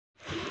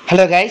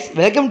Hello guys,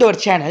 welcome to our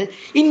channel.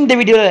 இந்த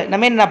வீடியோல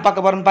நம்ம என்ன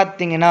பார்க்க போறோம்னு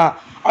பாத்தீங்கன்னா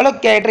Alok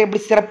கேரக்டர்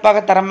எப்படி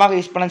சிறப்பாக தரமாக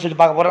யூஸ் பண்ணனும்னு சொல்லி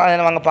பார்க்க போறோம்.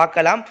 அத வாங்க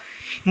பார்க்கலாம்.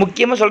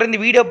 முக்கியமா சொல்றேன்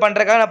இந்த வீடியோ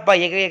பண்றதுக்காக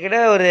நான்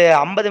ஏகட ஒரு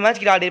 50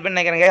 மேட்ச் கிட்ட ஆடி இருப்பேன்னு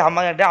நினைக்கிறேன்.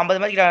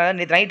 50 மேட்ச் கிட்ட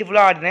நேத்து நைட்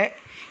ஃபுல்லா ஆடினேன்.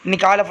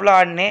 இன்னைக்கு காலைல ஃபுல்லா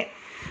ஆடினேன்.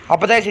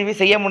 அப்பதான் சரி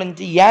செய்ய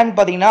முடிஞ்சு. ஏன்னு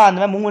பாத்தீங்கன்னா அந்த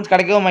மாதிரி மூவ்மெண்ட்ஸ்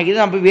கிடைக்கவே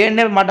மாட்டேங்குது. நம்ம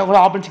வேணே மாட்டோம் கூட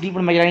ஆப்பன்ஸ் கிளிக்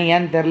பண்ண மாட்டேங்கிறாங்க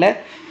ஏன்னு தெரியல.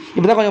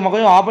 இப்போதான்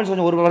கொஞ்சம் ஆப்பன்ஸ்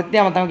கொஞ்சம் ஒரு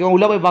வர்த்தி அவன்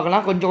உள்ள போய்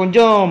பார்க்கலாம்.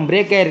 கொஞ்சம்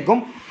பிரேக்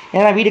ஆயிருக்கும்.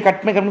 ஏன்னா வீடியோ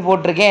கட் பண்ணி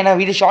போட்டிருக்கேன். ஏன்னா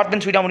வீடியோ ஷார்ட்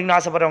அண்ட் ஸ்வீட்டாக முடியும்னு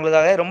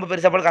ஆசைப்படுறவங்களுக்காக ரொம்ப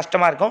பெருசாக போல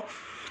கஷ்டமாக இருக்கும்.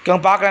 ஓகே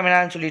பார்க்கலாம்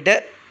என்னன்னு சொல்லிட்டு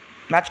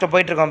மேட்ச்சில்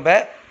போயிட்டுருக்கோம் இப்போ.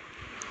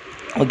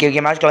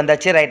 ஓகே மேட்ச்சில்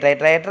வந்தாச்சு.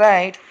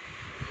 ரைட்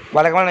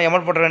வழக்கமாக நான்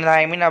எமௌண்ட் போட்டுருவேன்.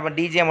 ஐ மீன் அப்போ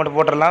டிஜே அமௌண்ட்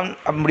போட்டுடலாம்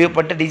அப்போ முடிவு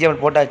பண்ணிட்டு டிஜே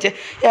அமௌண்ட் போட்டாச்சு.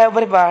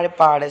 எவ்வளோ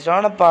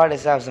பாடு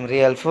chops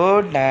real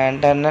food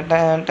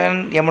ton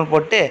amount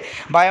போட்டு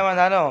பயமாக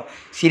இருந்தாலும்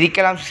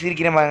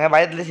சிரிக்கிறேன் பாருங்க.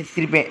 பயத்தில்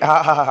சிரிப்பேன்.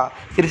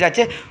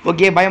 சிரிச்சாச்சு.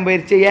 ஓகே பயம்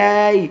போயிடுச்சு.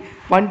 ஏய்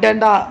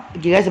வந்துட்டேன்டா.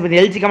 ஓகே கேஸ் இப்போ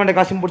எல்ஜி கமெண்ட்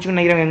காஸ்டியூம் பிடிச்சின்னு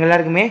நினைக்கிறேன் எங்கள்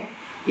எல்லாருக்குமே.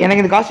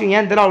 எனக்கு இந்த காஸ்டியூம்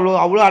ஏன் தெரியல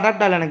அவ்வளோ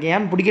அடாப்ட் ஆகலை. எனக்கு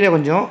ஏன் பிடிக்கல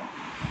கொஞ்சம்.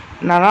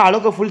 நான்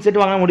அளவுக்கு ஃபுல்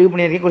செட் வாங்க முடிவு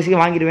பண்ணியிருக்கேன். ஒரு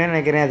சீக்கிரம் வாங்கிடுவேன்னு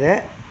நினைக்கிறேன். அதை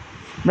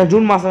நான்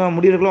ஜூன் மாதம்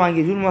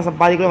முடிவுக்குள்ளே ஜூன் மாதம்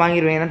பாதிக்குள்ளே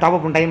வாங்கிடுவேன். ஏன்னா டாப்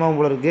அப் டைம் ஆகும்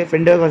போல இருக்குது.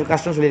 ஃப்ரெண்டு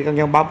கஷ்டம்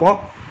சொல்லியிருக்காங்க பார்ப்போம்.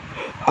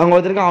 அவங்க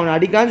ஒருத்தருக்கு அவனை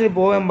அடிக்கான்னு சொல்லி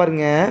போவேன்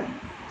பாருங்க.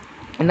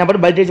 என்ன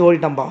பண்ணி பல்டேஜ்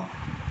ஓடிட்டான்ப்பா.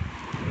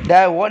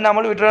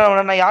 ஓடினாமலும்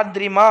விட்டுருவேன். நான் யார்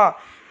தெரியுமா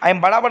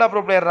அவன் படா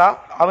ப்ரோ பிளேயரா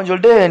அவன்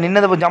சொல்லிட்டு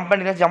நின்னதை ஜம்ப்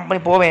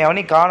பண்ணி போவேன்.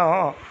 அவனையும்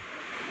காணோம்.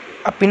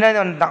 பின்னாடி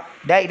வந்துட்டான்.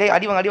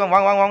 அடி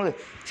வாங்க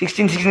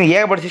 16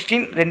 ஏகப்பட்ட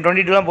 16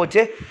 22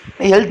 போச்சு.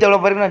 ஹெல்த் எவ்வளோ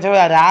போயிருக்குன்னு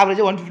ஒரு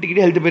ஆவரேஜ் 150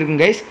 கிட்டே ஹெல்த்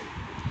போயிருக்கும் கைஸ்.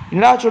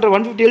 என்ன சொல்கிறேன்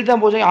 150 ஹெல்த்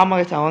தான் போச்சு. ஆமாம்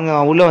கைஸ் அவங்க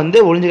உள்ளே வந்து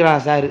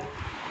ஒளிஞ்சுக்கிறான்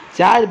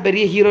சார்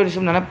பெரிய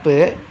ஹீரோயிசம் நினப்பு.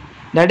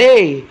 டே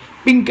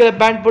பிங்க் கலர்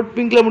பேண்ட் போட்டு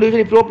பிங்க் கலர்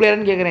முடிவு ப்ரோ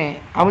பிளேயர்னு கேட்குறேன்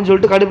அவன்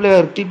சொல்லிட்டு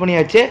கடுப்பில் கிளிக்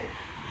பண்ணியாச்சு.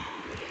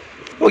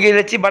 ஓகே இதை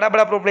வச்சு படா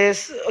ப்ரோ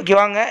பிளேயர்ஸ். ஓகே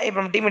வாங்க இப்போ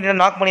நம்ம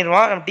டீம்மேட் நாக்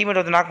பண்ணிடுவான். நம்ம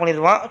டீம்மேட் வந்து நாக்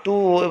பண்ணிடுவான். 2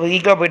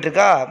 ஈக்குவலாக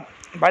போயிட்டுருக்கா.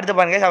 படுத்து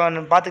பாருங்க அவன்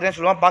பார்த்துக்கிறேன்னு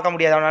சொல்லுவான். பார்க்க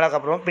முடியாது அவனால்.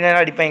 அப்புறம் பின்னாடி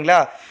அடிப்பாங்களா.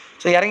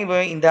 ஸோ இறங்கி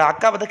போய் இந்த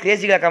அக்கா பார்த்தா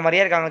கிரேசிகள் அக்கா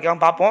மாதிரியே இருக்காங்க. ஓகேவா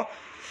பார்ப்போம்.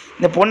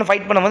 இந்த பொண்ணு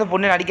ஃபைட் பண்ணும்போது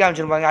பொண்ணு அடிக்க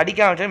ஆரம்பிச்சிருப்பாங்க. அடிக்க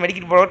ஆரம்பிச்சு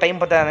மெடிக்கல் போட டைம்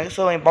பார்த்தா எனக்கு.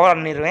 ஸோ பவர்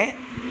பண்ணிடுவேன்.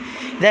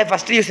 இதை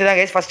ஃபஸ்ட்டு யூஸ் தான்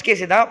கைஸ். ஃபஸ்ட்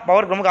கேஸ் தான்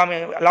பவர் ரொம்ப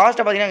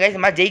லாஸ்ட்டாக பார்த்தீங்கன்னா கைஸ்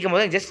மேட்ச் ஜெயிக்கும்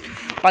போது ஜஸ்ட்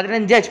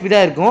 15 HP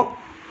தான் இருக்கும்.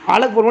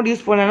 ஆளுக்கு ஒரு மட்டும்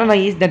யூஸ் பண்ணேன்னா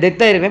நான்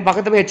டெத்தாக இருப்பேன்.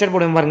 பக்கத்தில் போய் ஹெட்ஷாட்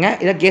போடுவேன் பாருங்க.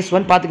 இதான் கேஸ்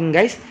 1 பார்த்துக்குங்க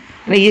கைஸ்.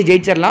 ஏன்னா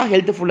ஜெயிச்சிடலாம்.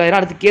 ஹெல்த் ஃபுல்லாகிடும்.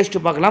 அடுத்து கேஸ்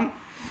 2 பார்க்கலாம்.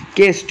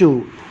 கேஸ் 2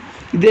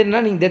 இது என்ன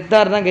நீங்கள்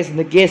டெத்தாக இருந்தால் கேஸ்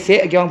இந்த கேஸே.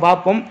 ஓகே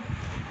பார்ப்போம்.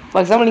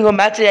 ஃபார் எக்ஸாம்பிள் நீங்கள் ஒரு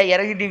மேட்ச்சில்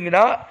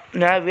இறங்கிட்டீங்கன்னா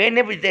நான்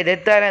வேணே போய்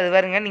டெத்தாக இது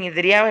பாருங்க. நீங்கள்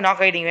தெரியாமல்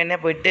நாக் ஆகிட்டீங்க. வேணே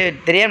போயிட்டு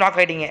தெரியாமல் நாக்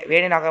ஆகிட்டீங்க.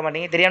 வேணே நாக் ஆக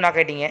மாட்டீங்க. தெரியாமல் நாக்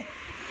ஆகிட்டீங்க.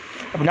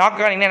 அப்போ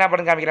நாக் ஆகிங்கன்னா என்ன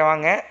பண்ண காமிக்கிறேன்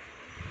வாங்க.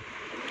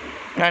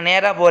 நான்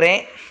நேராக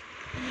போகிறேன்.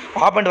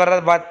 ஆப்பண்ட்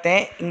வர்றதை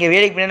பார்த்தேன். இங்கே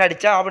வேலைக்கு பின்னாடி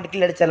அடித்தா ஆப்பண்ட்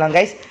கில் அடிச்சிடலாம்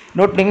கைஸ்.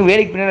 நோட் பண்ணிங்க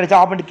வேலைக்கு பின்னாடி அடித்தா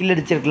ஆப்பண்ட் கில்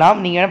அடிச்சிருக்கலாம்.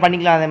 நீங்கள் வேணால்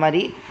பண்ணிக்கலாம். அதே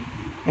மாதிரி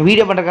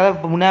வீடியோ பண்ணுறதுக்காக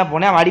இப்போ முன்னாடி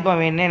போனேன். அவன்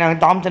அடிப்பான் வேணே.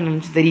 எனக்கு தாம்சன்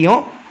நினச்சி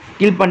தெரியும்.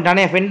 கில்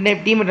பண்ணிட்டானே. என் ஃப்ரெண்ட்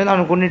டீம்மேட் வந்து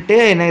அவனை கொண்டுட்டு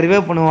எனக்கு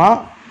ரிவைவ் பண்ணுவான்.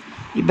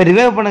 இப்போ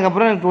ரிவைவ்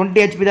பண்ணதுக்கப்புறம் எனக்கு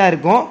 20 HP தான்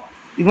இருக்கும்.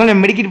 இதுக்கு மேலே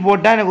மெடிக்கெட்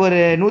போட்டால் எனக்கு ஒரு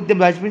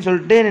 150 HPன்னு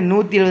சொல்லிட்டு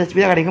 120 HP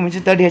தான் கிடைக்கும்.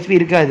 மிச்சம் 30 HP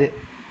இருக்காது.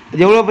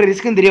 அது எவ்வளோ பெரிய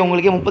ரிஸ்க்குன்னு தெரியும்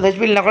உங்களுக்கு. 30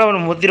 HP இல்லைனா கூட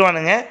அவனை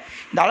முத்திடுவானுங்க.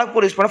 இந்த அளவுக்கு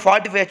ஒரு யூஸ் பண்ணால்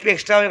 45 HP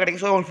எக்ஸ்ட்ராவே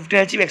கிடைக்கும். ஸோ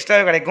 15 HP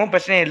எக்ஸ்ட்ராவே கிடைக்கும்.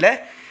 பிரச்சனை இல்லை.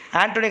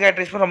 ஆண்டோனி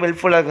கேரக்டர் யூஸ் பண்ண ரொம்ப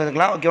ஹெல்ப்ஃபுல்லாக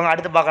இருக்கலாம். ஓகே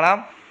அடுத்து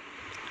பார்க்கலாம்.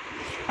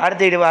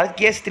 அடுத்த வீடியோ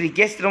கேஸ்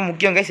 3 ரொம்ப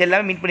முக்கியம் கைஸ்.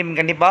 எல்லாமே மீட்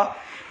பண்ணி கண்டிப்பாக.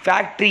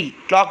 ஃபேக்ட்ரி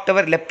கிளாக்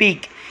டவர் இல்லை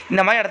பீக்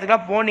இந்த மாதிரி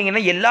இடத்துக்குலாம் போனீங்கன்னா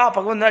எல்லா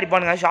பக்கமும் வந்து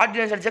அடிப்பானுங்க. ஷார்ட்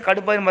டிஸ்டன்ஸ் அடிச்சா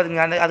கடுப்பாயிரும்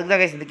பார்த்துங்க. அதுக்கு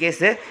தான் கைஸ் இந்த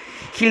கேஸு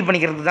ஹீல்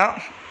பண்ணிக்கிறதுக்கு தான்.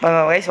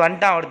 வயசு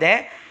வந்துட்டான் ஒருத்தன்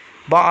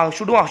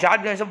சுடுவான்.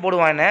 ஷார்ட் டிஸ்டன்ஸாக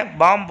போடுவான். என்ன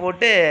பாம்பு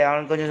போட்டு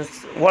அவனுக்கு கொஞ்சம்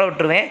ஓட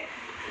விட்டுருவேன்.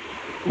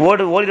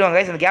 ஓடிடுவாங்க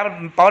கைஸ். அந்த கேப்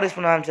பவர் யூஸ்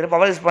பண்ண ஆரம்பிச்சிரு.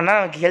 பவர் யூஸ் பண்ணால்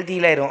அவனுக்கு ஹெல்த்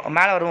ஹீல் ஆயிரும்.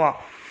 மேலே வருவான்.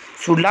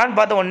 சுடலான்னு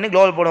பார்த்தா ஒன்று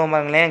க்ளோவல் போடுவோம்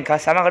பாருங்களேன்.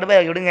 செம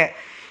கடுப்பாக விடுங்க.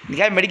 இந்த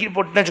கேப் மெடிக்கல்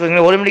போட்டுன்னு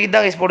வச்சுக்கோங்களேன். ஒரு மெடிக்கல்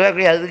தான் கைஸ்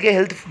போடுவேன். அதுக்கே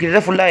ஹெல்த்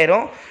கிட்ட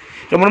ஃபுல்லாகிடும்.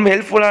 ரொம்ப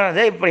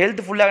ஹெல்ப்ஃபுல்லானது. இப்போ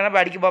ஹெல்த் ஃபுல்லாகனா இப்போ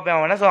அடிக்க பார்ப்பேன்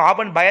அவனை. ஸோ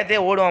ஆப்பன் பயத்தே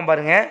ஓடுவான்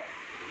பாருங்கள்.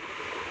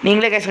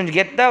 நீங்களே கேஸ் கொஞ்சம்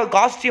கெத்தாக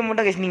காஸ்டியூம்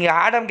மட்டும் கேஸ் நீங்கள்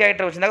ஆடம்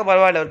கேரக்டர் வச்சுருந்தாக்க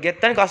பரவாயில்ல. ஒரு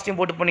கெத்தான காஸ்டியூம்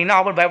போட்டு போனீங்கன்னா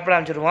ஆப்பன் பயப்பட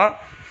ஆரம்பிச்சிருவான்.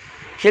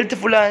 ஹெல்த்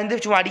ஃபுல்லாக இருந்து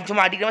சும்மா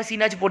அடிக்கிறவன்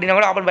சீனாச்சு போட்டிங்கன்னா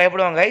கூட ஆப்பன்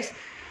பயப்படுவாங்க கைஸ்.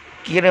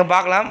 கீழே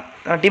பார்க்கலாம்.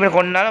 டீமில்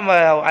கொண்டாலும்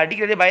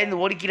அடிக்கிறதே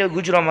பயந்து ஓடி கீழே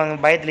குதிச்சிடுவாங்க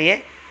பயத்துலேயே.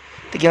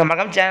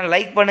 மறக்காம சேனல்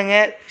லைக்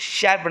பண்ணுங்கள்,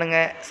 ஷேர்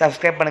பண்ணுங்கள்,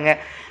 சப்ஸ்கிரைப் பண்ணுங்கள்,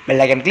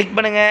 பெல் ஐக்கன் கிளிக்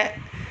பண்ணுங்கள்.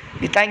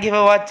 தேங்க்யூ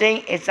ஃபார்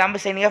வாட்சிங். It's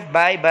zombie signing off.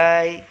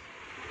 Bye.